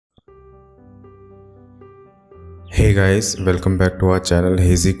Hey guys, welcome back to our channel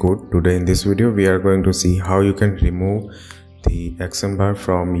Hazzy Code. Today in this video we are going to see how you can remove the Actionbar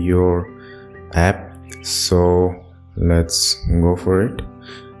from your app. So let's go for it.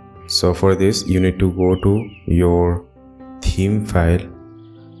 So for this you need to go to your theme file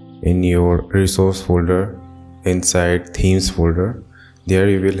in your resource folder. Inside themes folder, there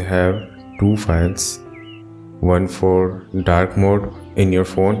you will have two files, one for dark mode in your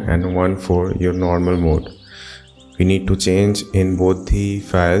phone and one for your normal mode. We need to change in both the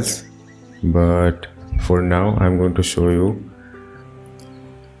files, but for now I'm going to show you.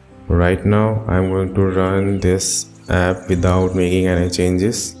 Right now I'm going to run this app without making any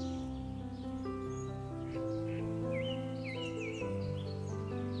changes.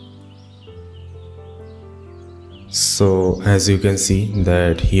 So as you can see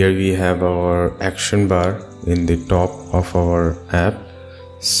that here we have our action bar in the top of our app.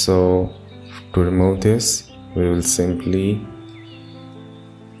 So to remove this, we will simply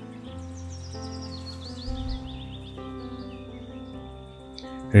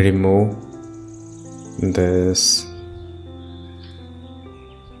remove this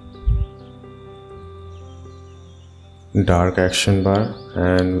dark action bar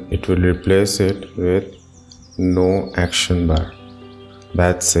and it will replace it with no action bar.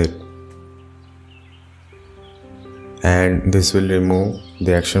 That's it. And this will remove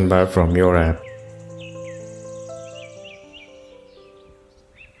the action bar from your app.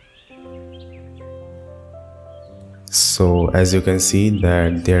 So as you can see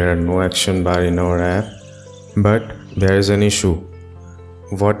that there are no action bar in our app, but there is an issue.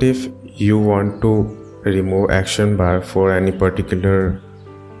 What if you want to remove action bar for any particular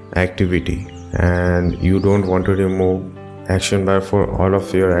activity and you don't want to remove action bar for all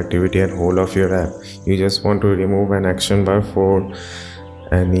of your activity and whole of your app? You just want to remove an action bar for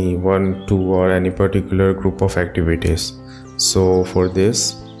any one, two or any particular group of activities. So for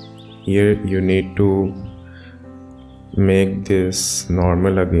this, here you need to make this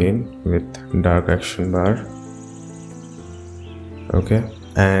normal again with dark action bar. Okay,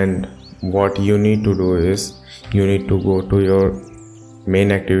 and what you need to do is you need to go to your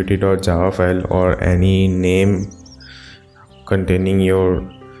main activity.java file or any name containing your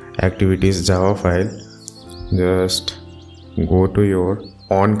activities Java file. Just go to your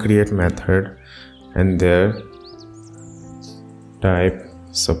onCreate method and there type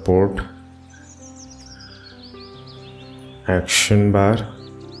support Actionbar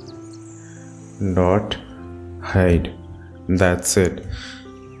dot hide. That's it.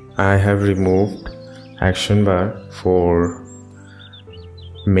 I have removed action bar for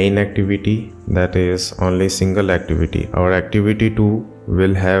main activity, that is only single activity. Our activity 2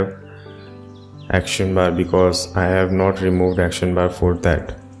 will have action bar because I have not removed action bar for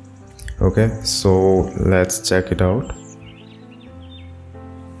that. Okay, so let's check it out.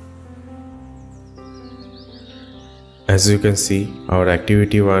 As you can see, our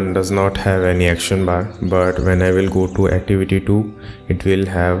activity 1 does not have any action bar, but when I will go to activity 2, it will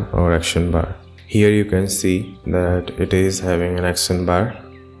have our action bar. Here you can see that it is having an action bar.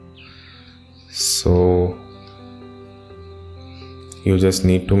 So you just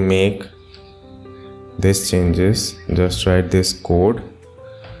need to make these changes. Just write this code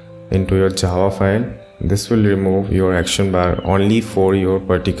into your Java file. This will remove your action bar only for your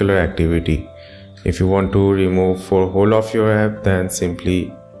particular activity. If you want to remove for whole of your app, then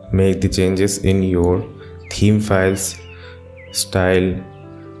simply make the changes in your theme files style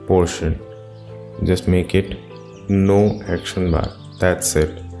portion. Just make it no action bar. That's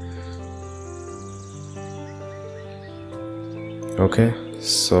it. Okay,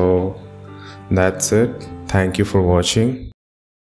 so that's it. Thank you for watching.